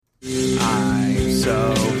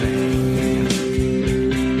so vain.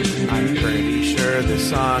 I'm pretty sure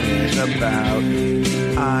this song is about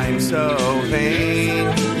I'm so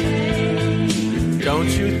vain. Don't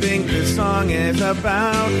you think this song is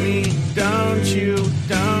about me? Don't you?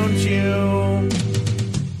 Don't you?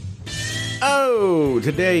 Oh,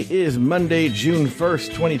 today is Monday, June 1st,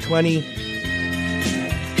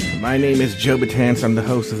 2020. My name is Joe Betance. I'm the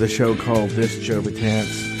host of the show called This Joe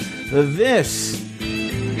Betance. This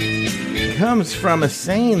comes from a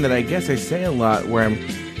saying that I guess I say a lot where I'm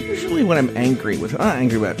usually when I'm angry with, not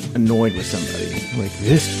angry but annoyed with somebody. Like,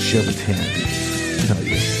 this Joe Betance. Tell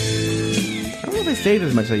you. I don't know if I say it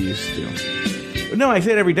as much as I used to. But no, I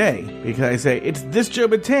say it every day because I say, it's this Joe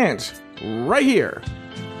Betance right here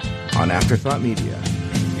on Afterthought Media.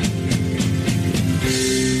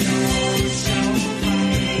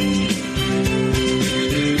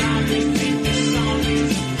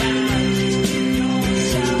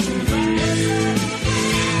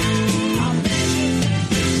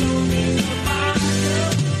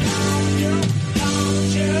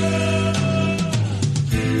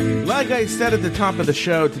 Like I said at the top of the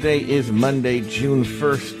show, today is Monday, June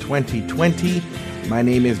 1st, 2020. My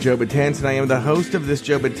name is Joe Betance, and I am the host of This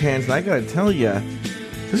Joe Betance. And I gotta tell you,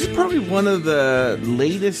 this is probably one of the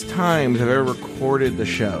latest times I've ever recorded the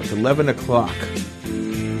show. It's 11 o'clock.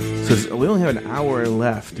 So we only have an hour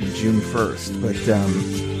left in June 1st. But it's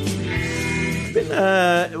been,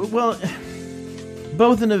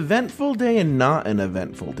 both an eventful day and not an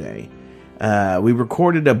eventful day. We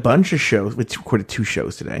recorded a bunch of shows. We recorded 2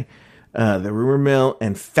 shows today. The Rumor Mill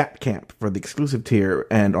and Fat Camp for the exclusive tier,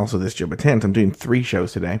 and also This Joe Betance. I'm doing 3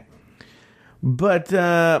 shows today. But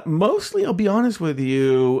mostly, I'll be honest with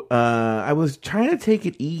you, I was trying to take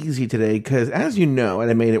it easy today because, as you know,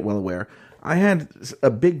 and I made it well aware, I had a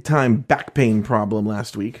big-time back pain problem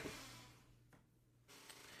last week.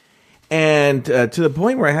 And to the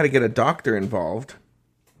point where I had to get a doctor involved,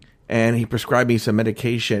 and he prescribed me some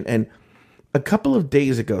medication. And a couple of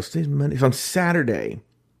days ago, today's Monday, it's on Saturday.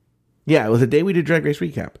 Yeah, it was the day we did Drag Race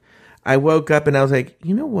Recap. I woke up and I was like,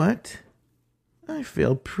 you know what? I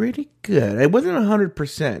feel pretty good. I wasn't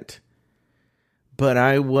 100%, but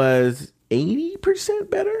I was 80%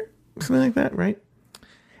 better, something like that, right?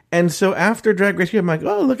 And so after Drag Race Recap, I'm like,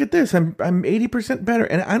 oh, look at this. I'm 80% better.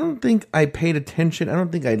 And I don't think I paid attention. I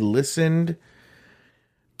don't think I listened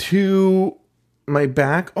to my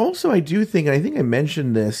back. Also, I do think, and I think I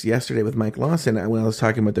mentioned this yesterday with Mike Lawson when I was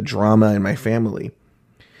talking about the drama in my family.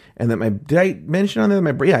 And that did I mention on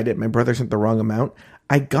that? Yeah, I did. My brother sent the wrong amount.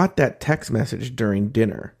 I got that text message during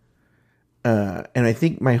dinner. And I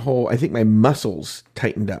think my muscles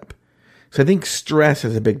tightened up. So I think stress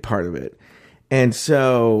is a big part of it. And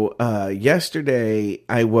so, yesterday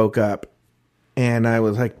I woke up and I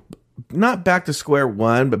was like, not back to square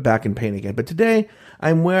one, but back in pain again. But today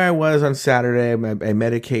I'm where I was on Saturday. I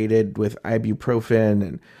medicated with ibuprofen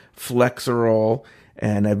and Flexerol.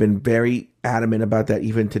 And I've been very adamant about that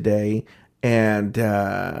even today. And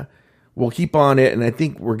we'll keep on it. And I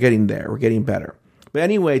think we're getting there. We're getting better. But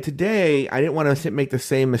anyway, today I didn't want to make the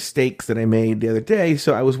same mistakes that I made the other day.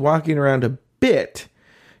 So I was walking around a bit.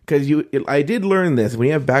 Because I did learn this. When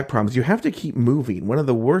you have back problems, you have to keep moving. One of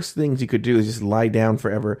the worst things you could do is just lie down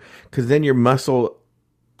forever. Because then your muscle,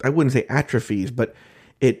 I wouldn't say atrophies, but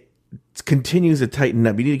it continues to tighten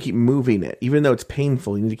up. You need to keep moving it. Even though it's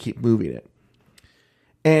painful, you need to keep moving it.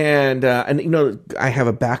 And you know, I have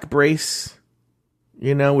a back brace,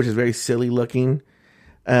 you know, which is very silly looking.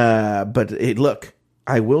 But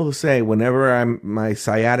I will say, whenever my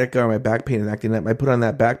sciatica or my back pain is acting up, I put on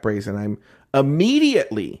that back brace and I'm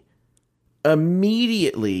immediately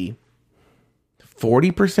 40%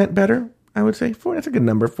 better, I would say. That's a good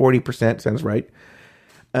number. 40% sounds right.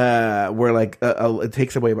 Where like it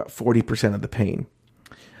takes away about 40% of the pain.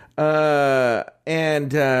 So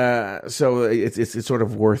it's sort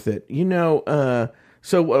of worth it, you know.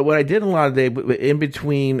 So what I did a lot of day in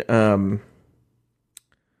between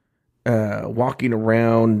walking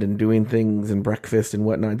around and doing things and breakfast and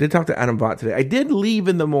whatnot, I did talk to Adam Vaught today. I did leave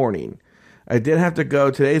in the morning. I did have to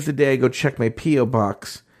go. Today's the day I go check my P.O.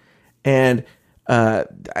 box, and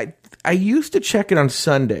I used to check it on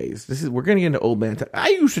Sundays. We're going to get into old man time. I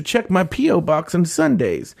used to check my P.O. box on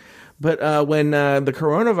Sundays. But when the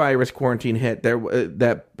coronavirus quarantine hit,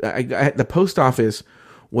 the post office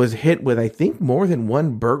was hit with, I think, more than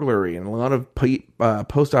one burglary, and a lot of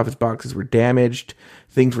post office boxes were damaged.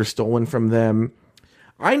 Things were stolen from them.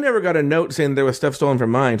 I never got a note saying there was stuff stolen from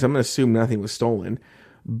mine, so I'm going to assume nothing was stolen.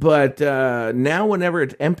 But now whenever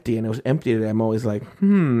it's empty, and it was empty today, I'm always like,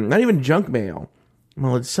 not even junk mail.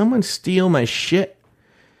 Well, did someone steal my shit?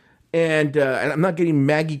 And I'm not getting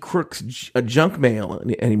Maggie Crook's junk mail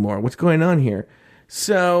anymore. What's going on here?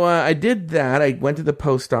 So I did that. I went to the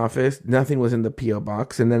post office. Nothing was in the P.O.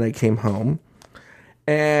 box. And then I came home.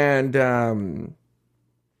 And,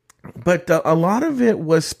 but a lot of it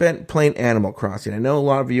was spent playing Animal Crossing. I know a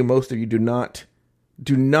lot of you, most of you do not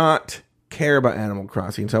care about Animal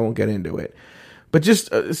Crossing, so I won't get into it. But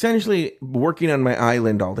just essentially working on my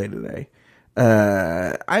island all day today.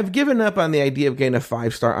 I've given up on the idea of getting a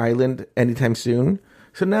 5-star island anytime soon.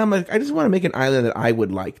 So now I'm like, I just want to make an island that I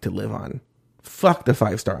would like to live on. Fuck the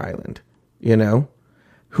 5-star island. You know?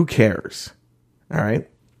 Who cares? All right.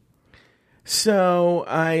 So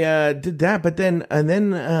I did that, but then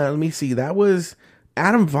let me see. That was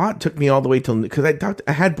Adam Vaught took me all the way till, because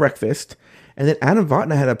I had breakfast, and then Adam Vaught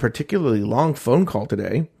and I had a particularly long phone call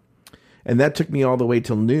today, and that took me all the way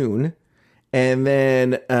till noon, and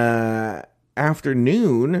then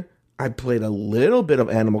afternoon I played a little bit of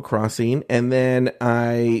Animal Crossing, and then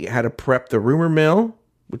I had to prep the rumor mill,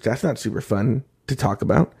 which that's not super fun to talk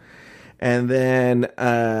about, and then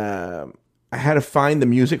I had to find the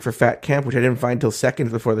music for Fat Camp, which I didn't find till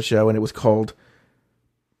seconds before the show, and it was called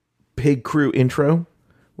Pig Crew Intro,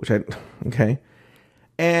 okay.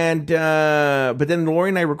 And, but then Lori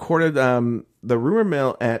and I recorded the rumor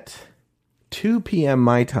mill at 2 p.m.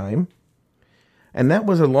 my time, and that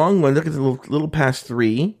was a long one. Look, it's a little past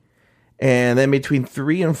 3, and then between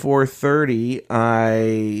 3 and 4:30,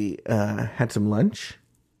 I had some lunch.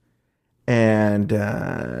 And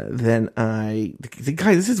then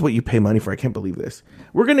guys, this is what you pay money for. I can't believe this.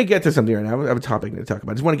 We're going to get to something right now. I have a topic to talk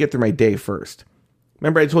about. I just want to get through my day first.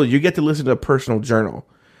 Remember, I told you get to listen to a personal journal.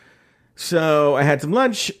 So I had some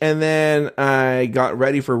lunch, and then I got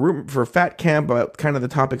ready for Fat Camp, about kind of the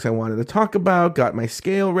topics I wanted to talk about. Got my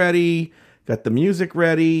scale ready, got the music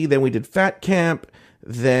ready. Then we did Fat Camp.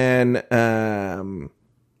 Then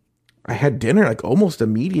I had dinner like almost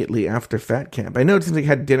immediately after Fat Camp. I know it seems like I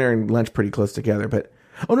had dinner and lunch pretty close together, but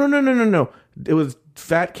no. It was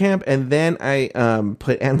Fat Camp, and then I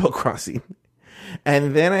played Animal Crossing.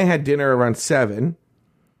 And then I had dinner around 7.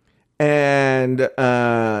 And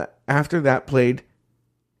after that played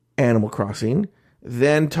Animal Crossing.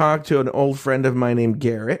 Then talked to an old friend of mine named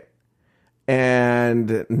Garrett.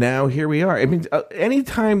 And now here we are. I mean,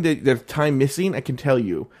 anytime that there's time missing, I can tell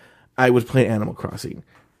you I was playing Animal Crossing.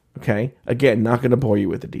 Okay? Again, not going to bore you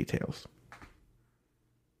with the details.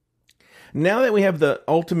 Now that we have the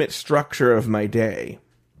ultimate structure of my day,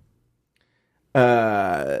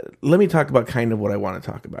 let me talk about kind of what I want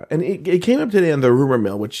to talk about. And it came up today on the rumor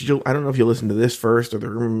mill, which I don't know if you'll listen to this first or the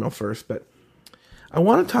rumor mill first, but I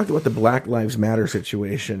want to talk about the Black Lives Matter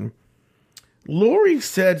situation. Lori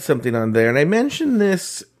said something on there, and I mentioned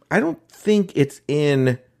this. I don't think it's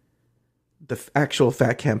in the actual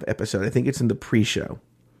Fat Camp episode. I think it's in the pre-show.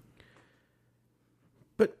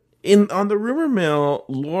 On the rumor mill,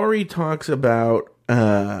 Lori talks about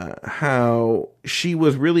how she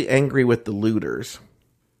was really angry with the looters,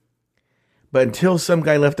 but until some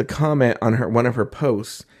guy left a comment on one of her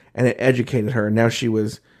posts, and it educated her, and now she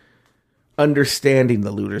was understanding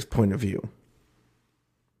the looters' point of view.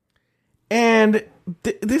 And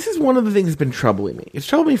this is one of the things that's been troubling me. It's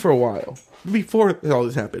troubled me for a while before all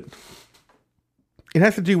this happened. It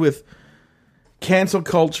has to do with cancel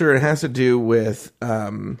culture. It has to do with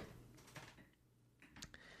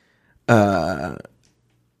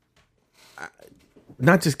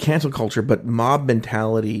not just cancel culture, but mob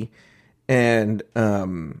mentality. And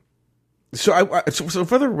so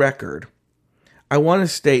for the record, I want to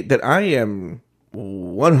state that I am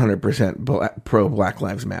 100% pro Black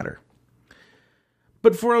Lives Matter.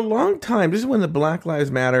 But for a long time, this is when the Black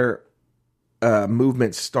Lives Matter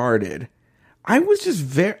movement started. I was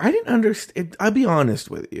just I didn't understand. I'll be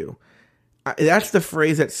honest with you. That's the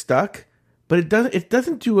phrase that stuck. But it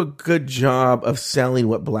doesn't do a good job of selling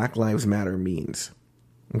what Black Lives Matter means.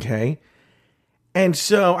 Okay? And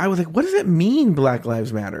so I was like, what does it mean, Black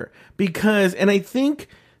Lives Matter? And I think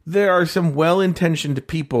there are some well-intentioned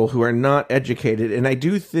people who are not educated, and I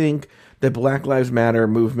do think the Black Lives Matter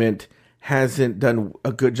movement hasn't done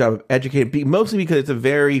a good job of educating, mostly because it's a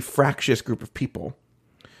very fractious group of people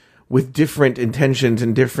with different intentions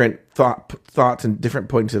and different thoughts and different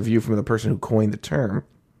points of view from the person who coined the term.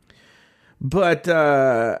 But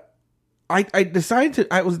I'm going to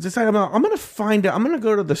find out. I'm going to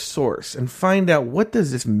go to the source and find out, what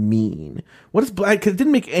does this mean? What is black? Because it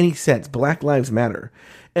didn't make any sense. Black Lives Matter.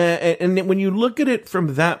 And when you look at it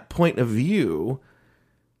from that point of view,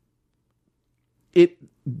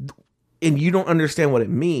 and you don't understand what it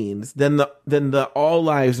means, then the all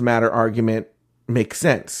lives matter argument makes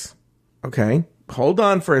sense. Okay? hold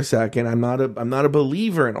on for a second. I'm not a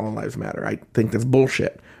believer in all lives matter. I think that's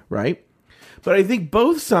bullshit, right? But I think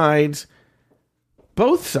both sides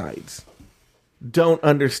don't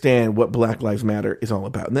understand what Black Lives Matter is all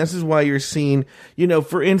about. And this is why you're seeing,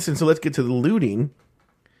 for instance, so let's get to the looting.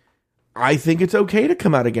 I think it's okay to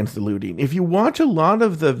come out against the looting. If you watch a lot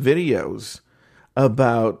of the videos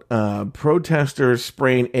about protesters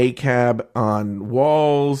spraying ACAB on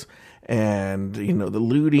walls and, the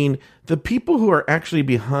looting, the people who are actually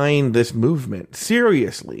behind this movement,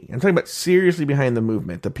 seriously, I'm talking about seriously behind the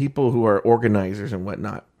movement, the people who are organizers and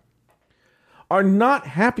whatnot, are not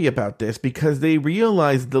happy about this because they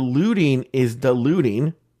realize the looting is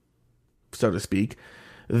diluting, so to speak,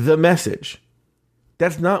 the message.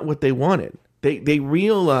 That's not what they wanted. They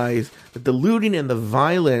realize that the looting and the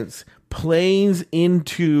violence plays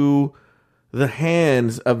into the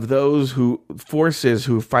hands of those forces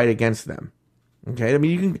who fight against them. Okay, I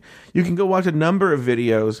mean you can go watch a number of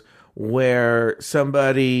videos where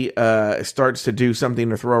somebody starts to do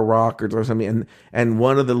something or throw a rock or throw something, and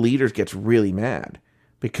one of the leaders gets really mad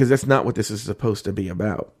because that's not what this is supposed to be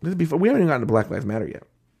about. This is before we haven't even gotten to Black Lives Matter yet.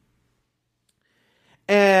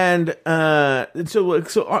 And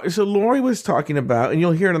so Lori was talking about, and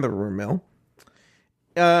you'll hear it on the rumor mill,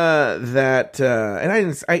 that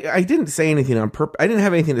and I didn't say anything on purpose. I didn't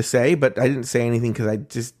have anything to say, but I didn't say anything because I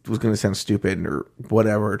just was going to sound stupid or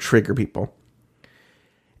whatever, or trigger people.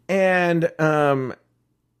 And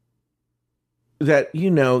that,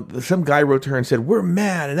 some guy wrote to her and said, we're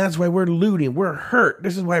mad, and that's why we're looting. We're hurt.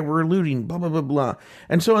 This is why we're looting, blah, blah, blah, blah.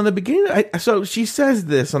 And so on the beginning, so she says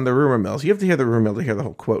this on the rumor mill. So you have to hear the rumor mill to hear the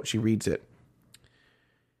whole quote. She reads it.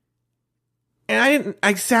 And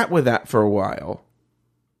I sat with that for a while.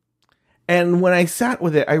 And when I sat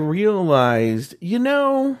with it, I realized,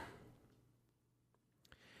 if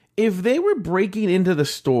they were breaking into the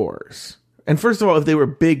stores, and first of all, if they were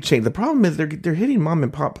big chains, the problem is they're hitting mom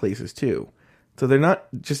and pop places too. So they're not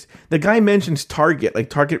just, the guy mentions Target, like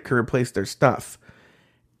Target could replace their stuff.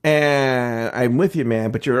 And I'm with you, man,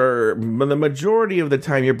 but the majority of the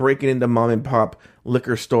time you're breaking into mom and pop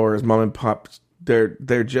liquor stores, mom and pop,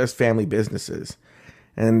 they're just family businesses.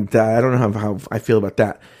 And I don't know how I feel about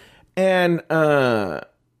that. And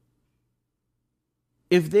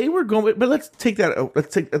if they were going, but let's put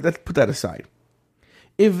that aside.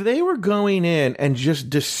 If they were going in and just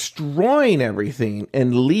destroying everything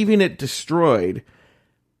and leaving it destroyed,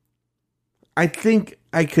 I think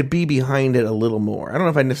I could be behind it a little more. I don't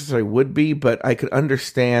know if I necessarily would be, but I could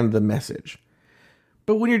understand the message.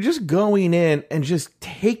 But when you're just going in and just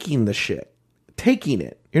taking the shit, taking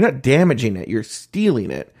it, you're not damaging it, you're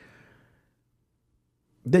stealing it,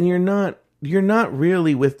 then you're not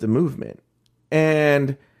really with the movement.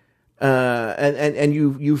 And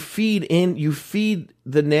you feed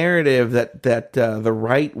the narrative that the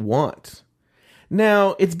right wants.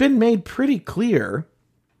 Now, it's been made pretty clear,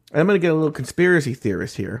 and I'm going to get a little conspiracy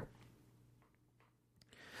theorist here,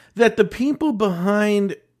 that the people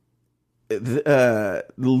behind the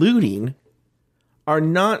looting are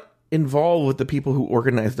not involved with the people who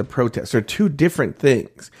organized the protests. They're two different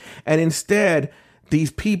things. And instead,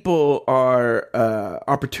 these people are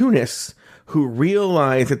opportunists who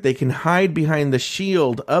realize that they can hide behind the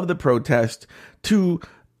shield of the protest to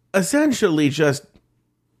essentially just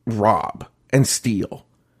rob and steal.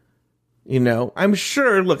 I'm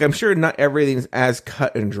sure not everything's as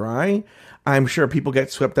cut and dry. I'm sure people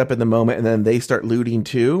get swept up in the moment and then they start looting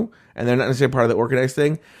too, and they're not necessarily part of the organized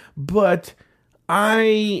thing. But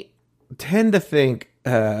I tend to think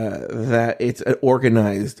that it's an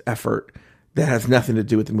organized effort that has nothing to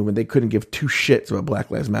do with the movement. They couldn't give two shits about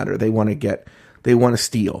Black Lives Matter. They want to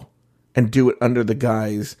steal and do it under the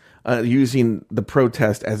guise using the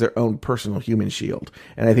protest as their own personal human shield.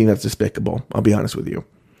 And I think that's despicable. I'll be honest with you.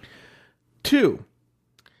 2,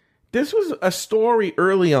 this was a story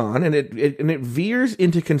early on, and it veers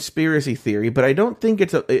into conspiracy theory, but I don't think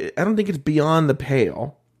it's beyond the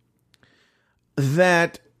pale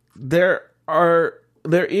that there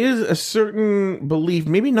is a certain belief,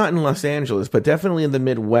 maybe not in Los Angeles, but definitely in the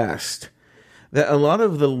Midwest, that a lot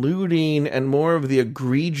of the looting and more of the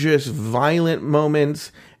egregious violent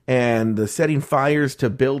moments and the setting fires to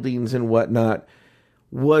buildings and whatnot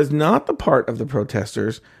was not the part of the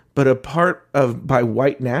protesters, but a part by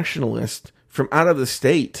white nationalists from out of the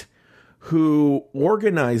state who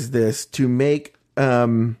organized this to make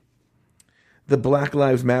the Black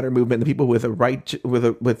Lives Matter movement, the people with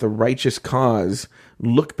a righteous cause,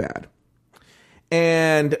 look bad.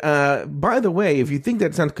 And by the way, if you think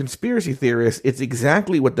that sounds conspiracy theorist, it's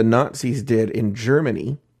exactly what the Nazis did in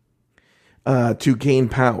Germany to gain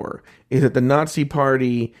power. Is that the Nazi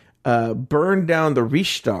Party burned down the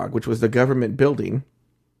Reichstag, which was the government building,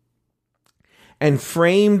 and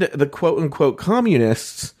framed the quote-unquote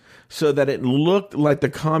communists so that it looked like the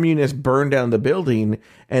communists burned down the building,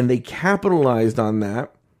 and they capitalized on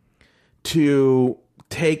that to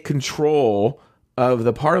take control of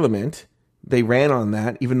the parliament. They ran on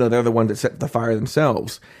that, even though they're the ones that set the fire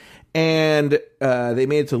themselves. And they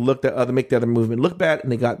made it to make the other movement look bad,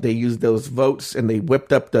 and they used those votes, and they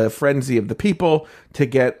whipped up the frenzy of the people to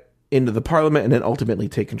get into the parliament and then ultimately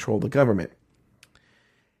take control of the government.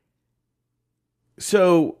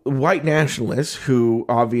 So white nationalists who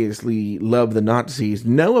obviously love the Nazis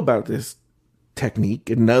know about this technique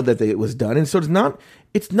and know that it was done. And so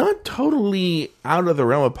it's not totally out of the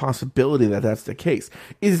realm of possibility that that's the case.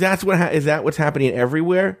 Is that what's happening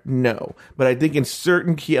everywhere? No. But I think in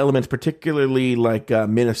certain key elements, particularly like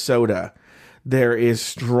Minnesota, there is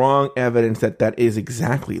strong evidence that that is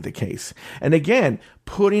exactly the case. And again,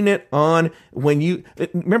 putting it on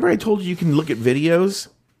remember I told you can look at videos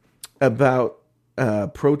about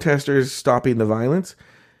protesters stopping the violence.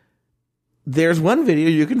 There's one video,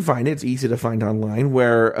 you can find it, it's easy to find online,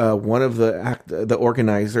 where one of the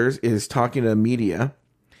organizers is talking to the media,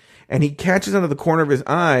 and he catches out of the corner of his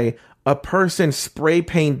eye a person spray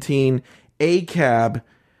painting ACAB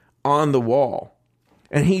on the wall.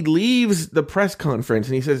 And he leaves the press conference,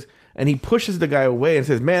 and he pushes the guy away and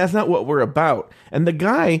says, "Man, that's not what we're about." And the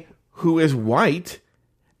guy, who is white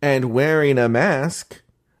and wearing a mask,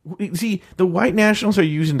 see, the white nationals are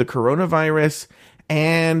using the coronavirus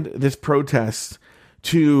and this protest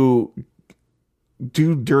to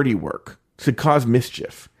do dirty work, to cause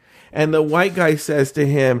mischief. And the white guy says to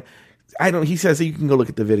him, he says, you can go look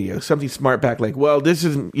at the video, something smart back like, well, this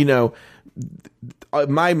isn't,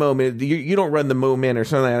 my moment, you don't run the moment or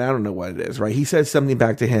something like that. I don't know what it is, right? He says something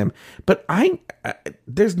back to him, but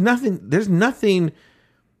there's nothing.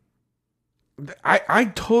 I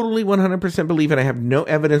totally 100% believe, and I have no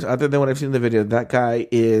evidence other than what I've seen in the video, that guy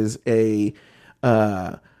is an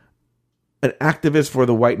activist for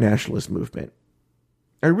the white nationalist movement.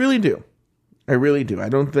 I really do. I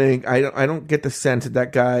don't get the sense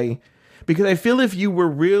that guy, because I feel if you were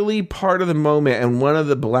really part of the moment and one of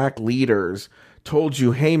the black leaders told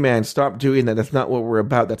you, hey man, stop doing that, that's not what we're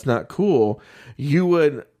about, that's not cool, you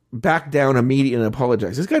would back down immediately and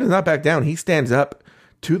apologize. This guy does not back down. He stands up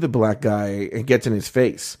to the black guy and gets in his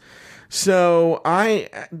face. So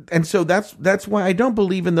that's why I don't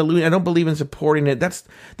believe in the looting. I don't believe in supporting it. That's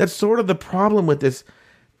sort of the problem with this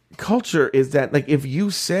culture, is that, like, if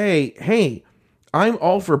you say, hey, I'm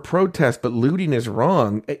all for protest, but looting is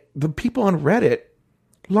wrong, the people on Reddit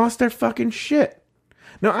lost their fucking shit.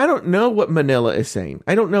 Now, I don't know what Manila is saying.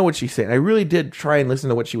 I don't know what she's saying. I really did try and listen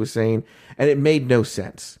to what she was saying, and it made no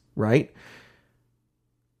sense, right?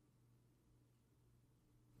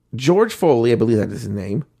 George Foley, I believe that is his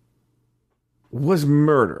name, was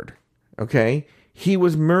murdered, okay? He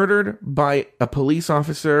was murdered by a police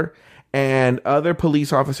officer, and other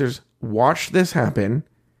police officers watched this happen,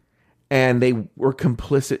 and they were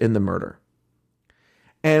complicit in the murder.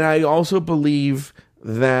 And I also believe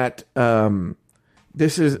that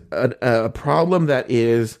this is a problem that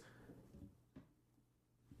is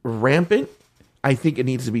rampant. I think it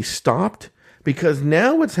needs to be stopped, because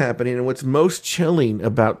now what's happening, and what's most chilling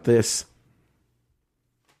about this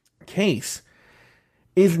case,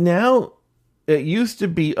 is now, it used to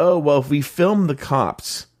be, oh, well, if we film the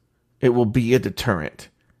cops, it will be a deterrent.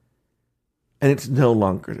 And it's no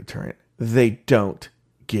longer a deterrent. They don't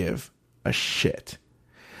give a shit.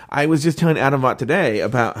 I was just telling Adamat today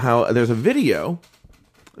about how there's a video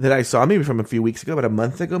that I saw maybe from a few weeks ago, about a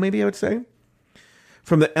month ago, maybe I would say,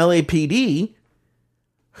 from the LAPD,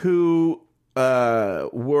 who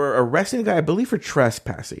were arresting a guy, I believe, for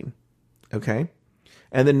trespassing. Okay?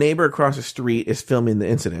 And the neighbor across the street is filming the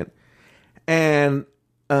incident. And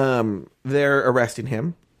they're arresting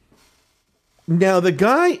him. Now, the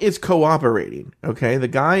guy is cooperating. Okay? The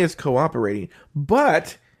guy is cooperating.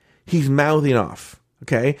 But he's mouthing off.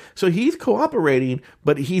 Okay? So he's cooperating,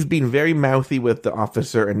 but he's being very mouthy with the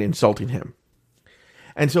officer and insulting him.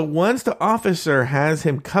 And so once the officer has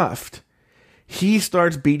him cuffed, he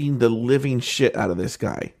starts beating the living shit out of this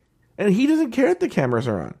guy. And he doesn't care if the cameras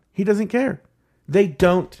are on. He doesn't care. They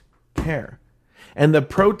don't care. And the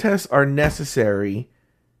protests are necessary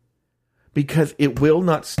because it will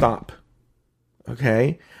not stop.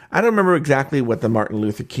 Okay? I don't remember exactly what the Martin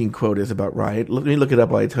Luther King quote is about riot. Let me look it up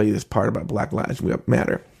while I tell you this part about Black Lives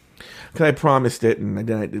Matter. Because I promised it,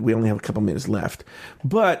 and we only have a couple minutes left.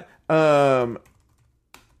 But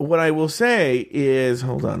what I will say is,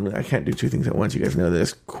 hold on, I can't do two things at once. You guys know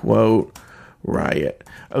this. Quote, riot.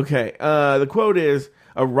 Okay, the quote is,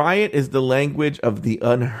 A riot is the language of the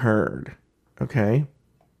unheard. Okay?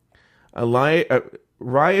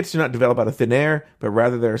 Riots do not develop out of thin air, but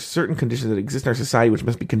rather there are certain conditions that exist in our society which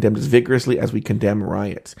must be condemned as vigorously as we condemn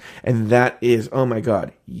riots. And that is, oh my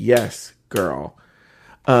God, yes, girl.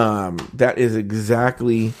 That is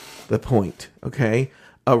exactly the point, okay?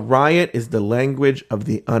 A riot is the language of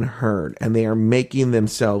the unheard, and they are making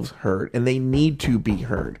themselves heard, and they need to be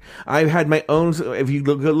heard. I've had my own, if you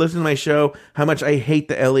listen to my show, how much I hate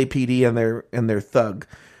the LAPD and their thug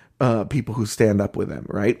people who stand up with them,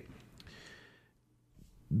 right?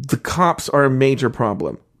 The cops are a major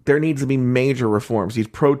problem. There needs to be major reforms. These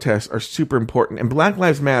protests are super important, and Black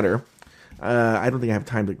Lives Matter, I don't think I have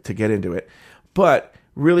time to get into it, but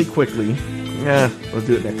really quickly, we'll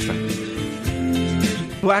do it next time.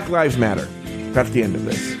 Black Lives Matter. That's the end of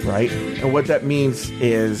this, right? And what that means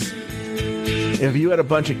is if you had a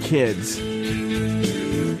bunch of kids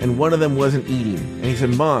and one of them wasn't eating, and he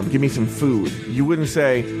said, Mom, give me some food, you wouldn't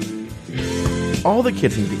say, all the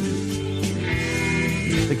kids need to eat.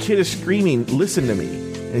 The kid is screaming, listen to me.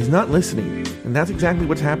 And he's not listening. And that's exactly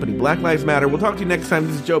what's happening. Black Lives Matter. We'll talk to you next time.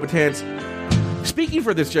 This is Joe Betance. Speaking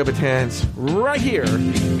for this Joe Betance, right here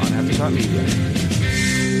on Afterthought Media.